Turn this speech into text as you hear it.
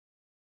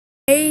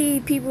Hey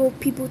people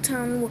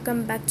town,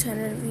 welcome back to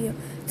another video.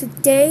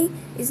 Today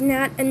is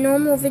not a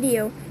normal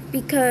video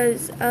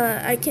because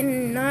I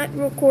cannot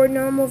record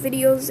normal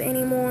videos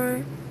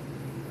anymore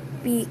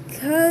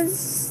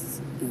because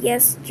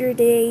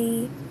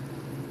yesterday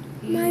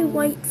my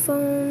white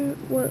phone,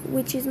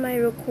 which is my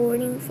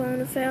recording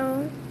phone,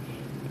 fell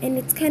and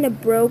it's kind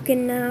of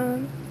broken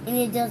now. And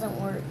it doesn't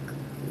work.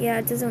 Yeah,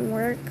 it doesn't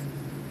work.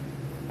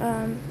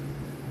 And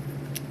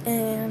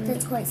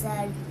that's quite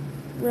sad.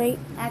 Right?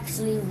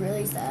 Actually,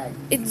 really sad.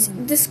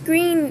 The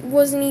screen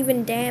wasn't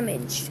even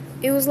damaged.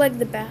 It was like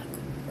the back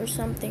or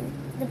something.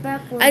 The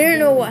back was I don't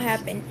know what damaged.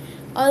 happened.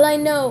 All I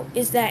know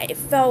is that it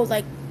fell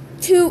like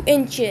 2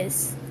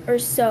 inches or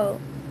so.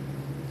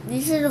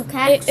 You should have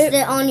catched it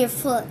on your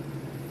foot.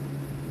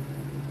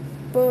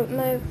 But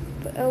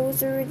I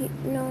was already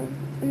no.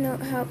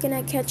 How can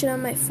I catch it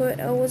on my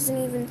foot? I wasn't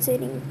even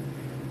sitting.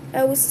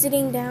 I was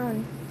sitting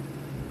down.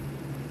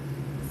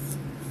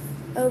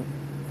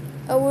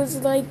 I was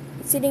like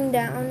sitting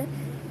down,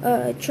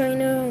 trying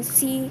to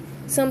see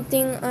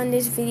something on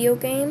this video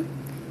game,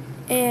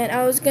 and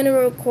I was gonna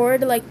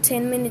record like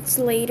 10 minutes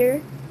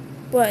later,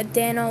 but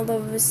then all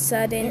of a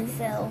sudden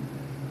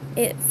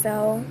it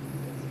fell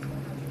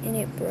and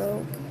it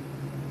broke,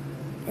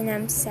 and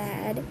I'm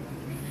sad.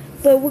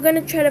 But we're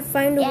gonna try to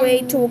find a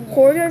way to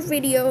record our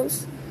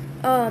videos,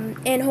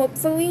 and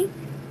hopefully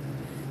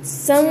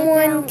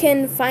someone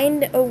can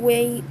find a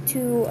way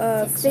to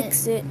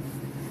fix it.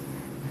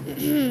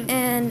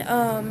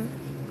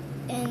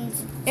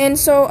 And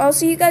so I'll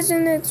see you guys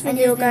in the next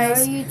video,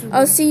 guys.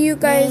 I'll see you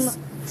guys.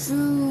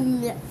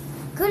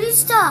 Could you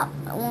stop?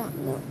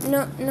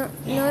 No, not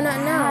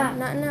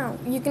now.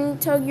 You can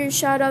tell your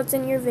shout outs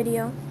in your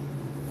video.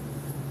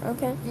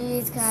 Okay.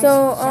 Please, guys,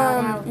 so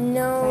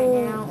no. Right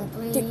now,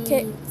 please.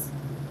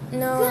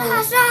 No.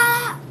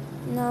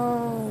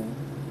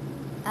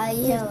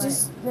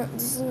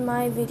 This is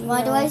my video.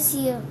 Why do I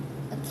see a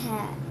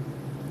cat?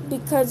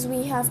 Because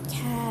we have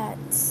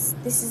cats.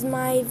 This is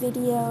my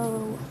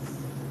video.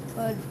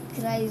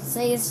 Could I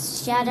say a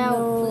shout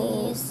out,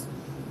 please?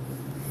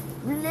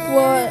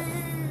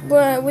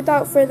 But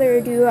without further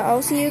ado,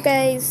 I'll see you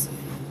guys.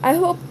 I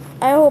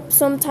hope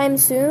sometime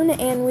soon,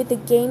 and with a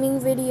gaming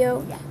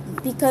video,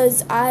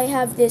 because I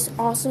have this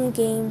awesome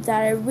game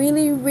that I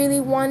really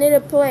wanted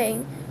to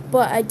play,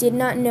 but I did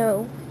not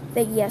know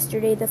that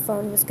yesterday the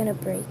phone was gonna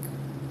break.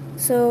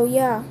 So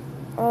yeah,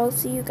 I'll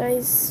see you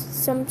guys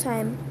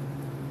sometime.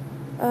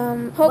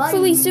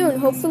 Hopefully soon.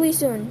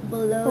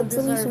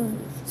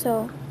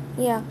 So,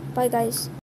 yeah, bye guys.